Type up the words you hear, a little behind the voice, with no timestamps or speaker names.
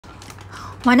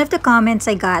One of the comments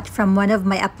I got from one of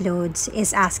my uploads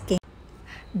is asking,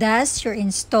 does your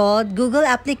installed Google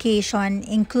application,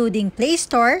 including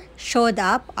Playstore, showed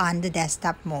up on the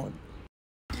desktop mode?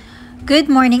 Good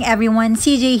morning everyone,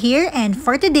 CJ here, and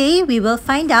for today, we will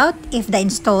find out if the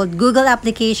installed Google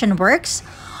application works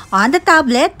on the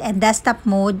tablet and desktop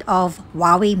mode of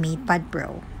HUAWEI-MatePad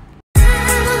Pro.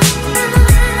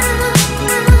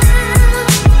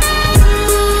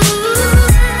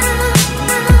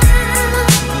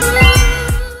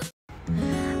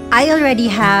 I already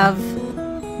have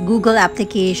Google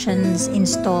applications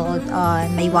installed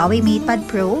on my HUAWEI-MatePad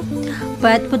Pro,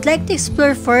 but would like to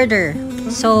explore further.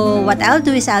 So what I'll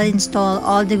do is I'll install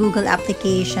all the Google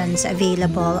applications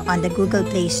available on the Google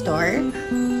Play Store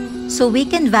so we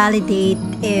can validate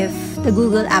if the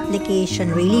Google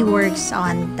application really works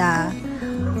on the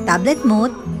tablet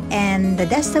mode and the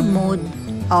desktop mode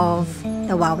of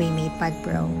the HUAWEI-MatePad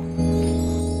Pro.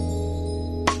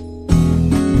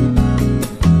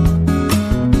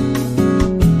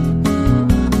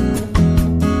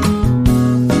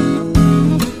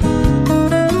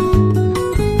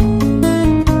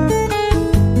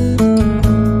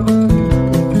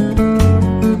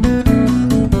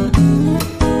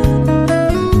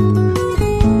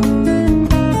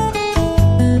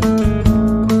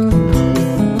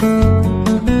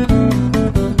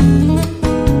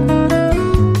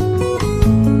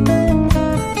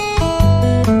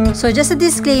 So just a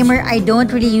disclaimer, I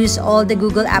don't really use all the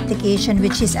Google application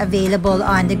which is available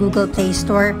on the Google Play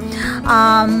Store.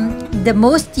 The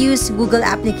most used Google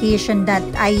application that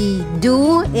I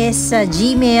do is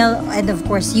Gmail and of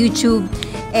course YouTube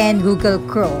and Google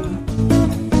Chrome.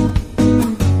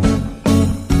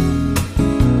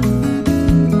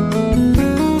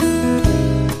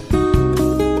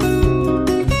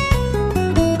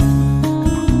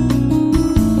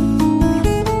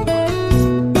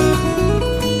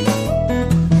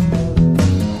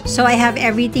 So I have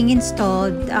everything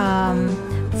installed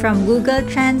from Google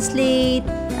Translate,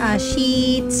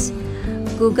 Sheets,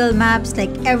 Google Maps,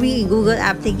 like every Google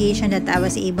application that I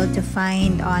was able to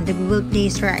find on the Google Play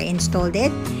Store, I installed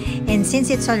it. And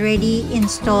since it's already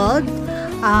installed,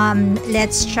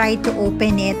 let's try to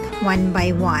open it one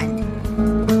by one.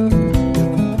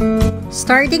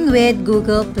 Starting with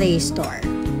Google Play Store.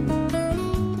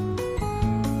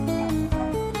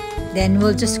 Then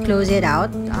we'll just close it out.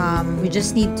 We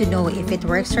just need to know if it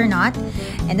works or not.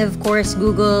 And of course,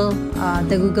 Google,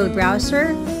 the Google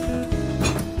browser.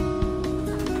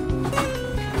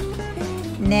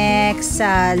 Next,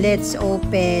 let's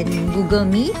open Google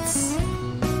Meets.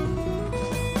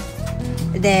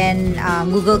 Then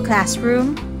Google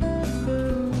Classroom.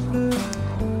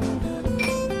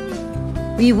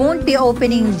 We won't be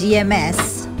opening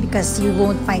GMS because you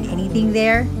won't find anything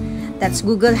there. That's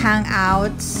Google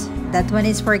Hangouts. That one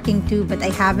is working too, but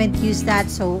I haven't used that,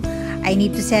 so I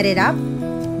need to set it up.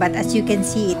 But as you can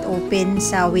see, it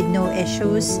opens with no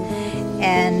issues,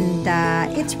 and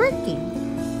it's working.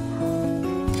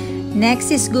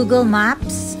 Next is Google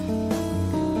Maps.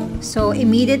 So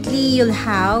immediately you'll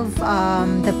have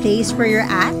the place where you're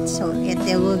at, so it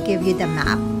will give you the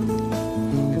map.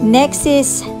 Next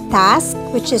is Task,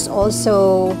 which is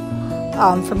also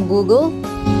from Google.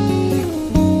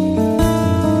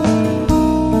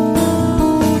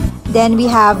 Then we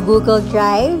have Google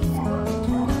Drive.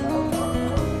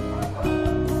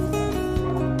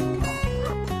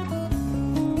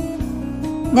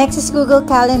 Next is Google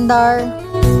Calendar.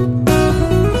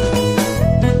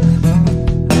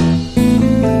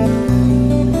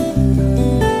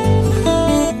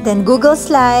 Then Google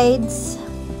Slides.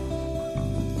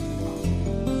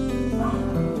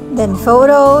 Then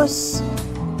Photos,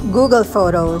 Google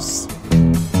Photos.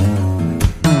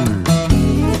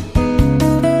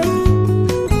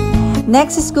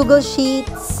 Next is Google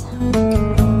Sheets.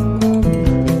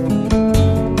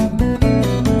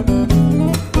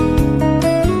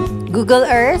 Google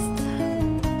Earth.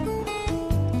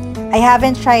 I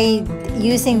haven't tried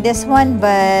using this one,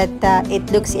 but it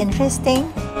looks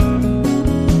interesting.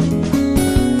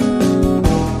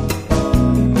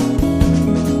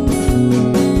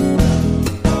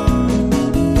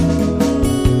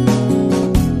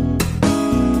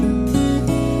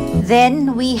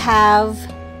 Then we have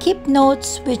Keep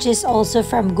Notes, which is also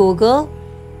from Google.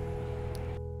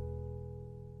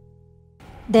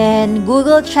 Then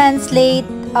Google Translate.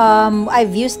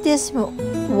 I've used this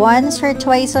once or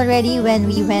twice already when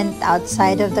we went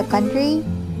outside of the country.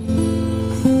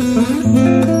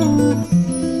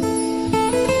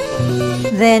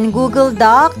 Then Google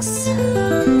Docs.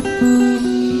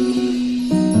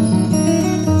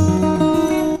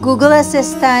 Google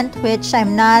Assistant, which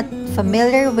I'm not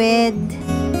familiar with.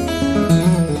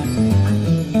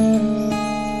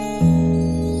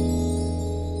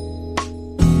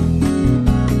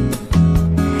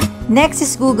 Next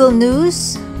is Google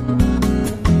News.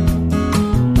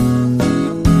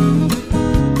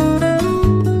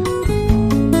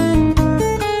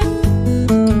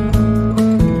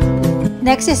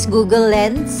 Next is Google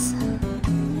Lens.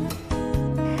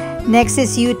 Next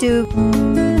is YouTube.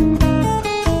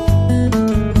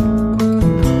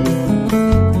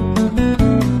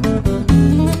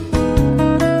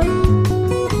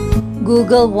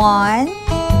 Google One.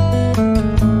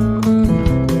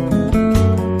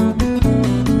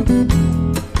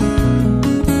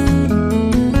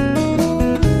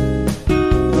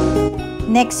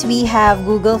 Next we have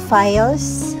Google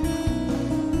Files.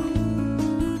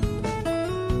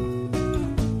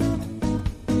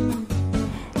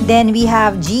 Then we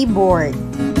have Gboard.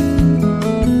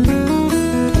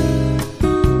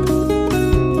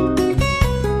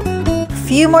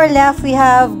 Few more left, we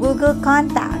have Google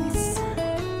Contacts.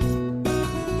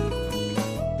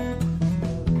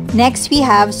 Next we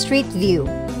have Street View.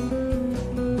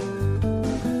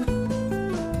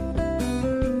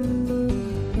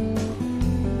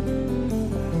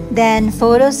 Then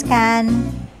Photo Scan.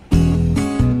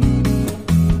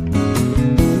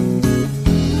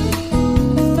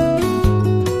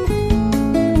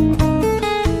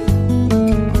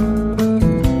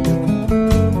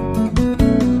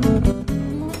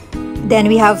 Then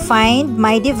we have Find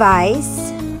My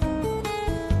Device.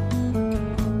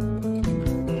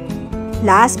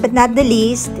 Last but not the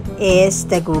least is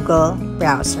the Google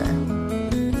browser.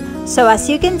 So as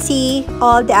you can see,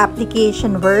 all the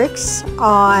application works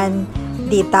on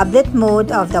the tablet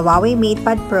mode of the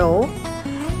HUAWEI-MatePad Pro.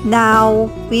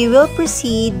 Now, we will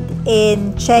proceed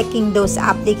in checking those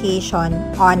applications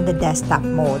on the desktop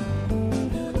mode.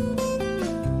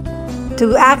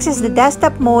 To access the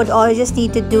desktop mode, all you just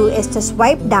need to do is to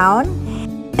swipe down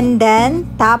and then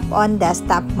tap on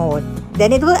desktop mode.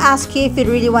 Then it will ask you if you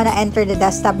really want to enter the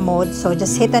desktop mode, so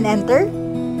just hit on enter.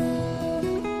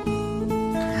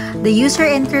 The user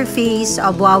interface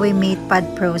of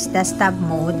HUAWEI-MatePad Pro's desktop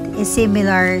mode is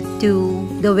similar to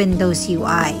the Windows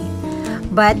UI.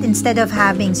 But instead of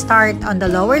having start on the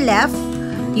lower left,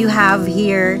 you have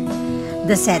here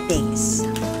the settings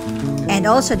and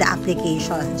also the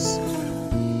applications.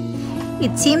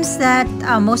 It seems that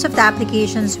most of the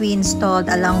applications we installed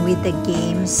along with the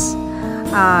games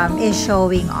is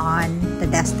showing on the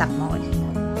desktop mode.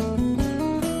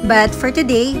 But for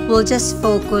today, we'll just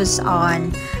focus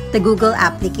on the Google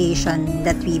application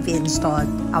that we've installed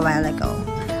a while ago.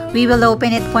 We will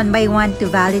open it one by one to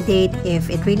validate if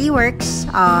it really works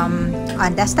on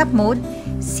desktop mode,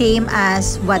 same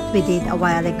as what we did a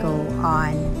while ago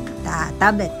on the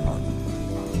tablet mode.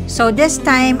 So this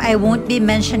time, I won't be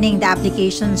mentioning the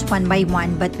applications one by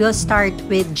one, but we'll start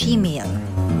with Gmail.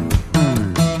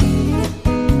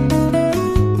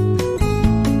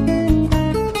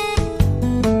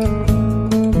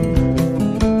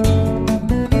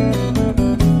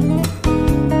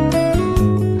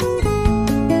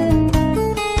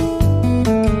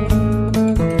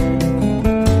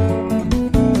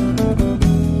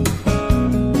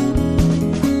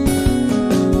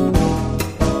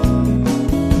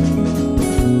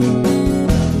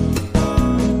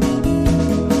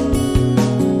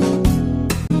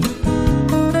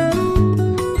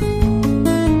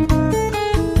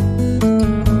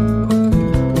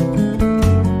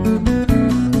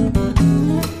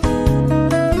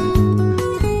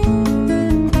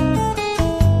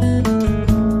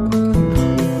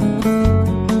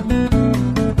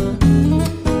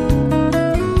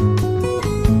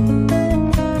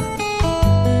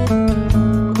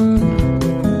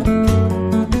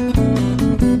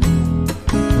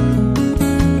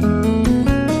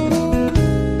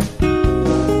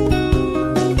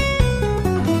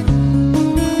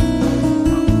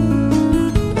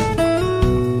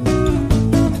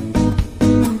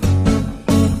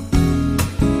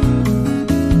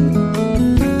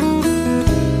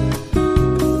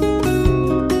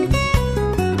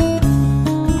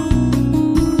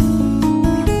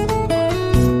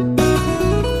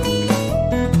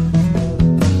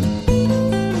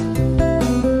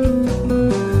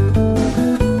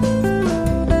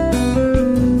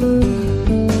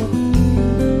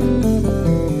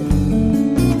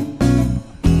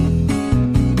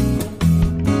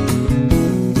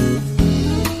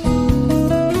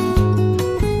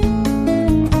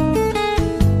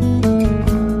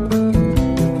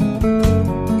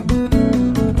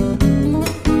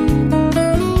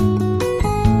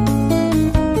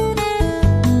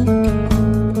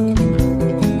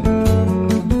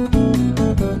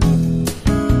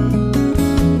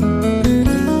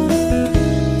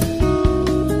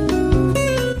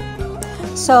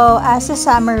 So as a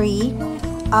summary,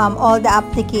 all the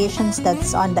applications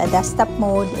that's on the desktop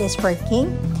mode is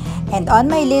working. And on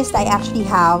my list, I actually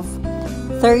have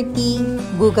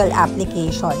 30 Google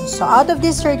applications. So out of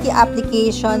these 30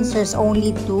 applications, there's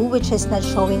only 2 which is not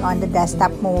showing on the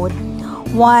desktop mode.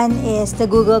 One is the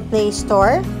Google Play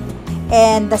Store,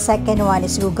 and the second one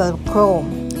is Google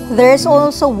Chrome. There's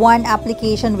also one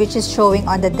application which is showing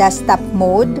on the desktop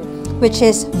mode, which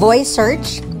is voice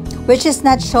search, which is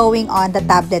not showing on the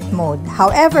tablet mode.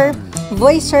 However,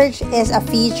 voice search is a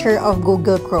feature of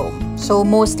Google Chrome. So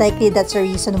most likely that's the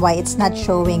reason why it's not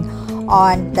showing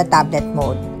on the tablet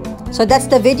mode. So that's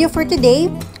the video for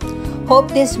today. Hope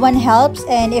this one helps,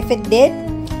 and if it did,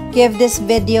 give this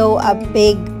video a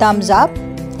big thumbs up.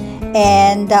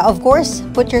 And of course,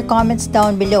 put your comments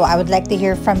down below. I would like to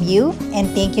hear from you, and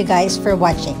thank you guys for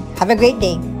watching. Have a great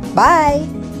day.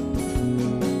 Bye!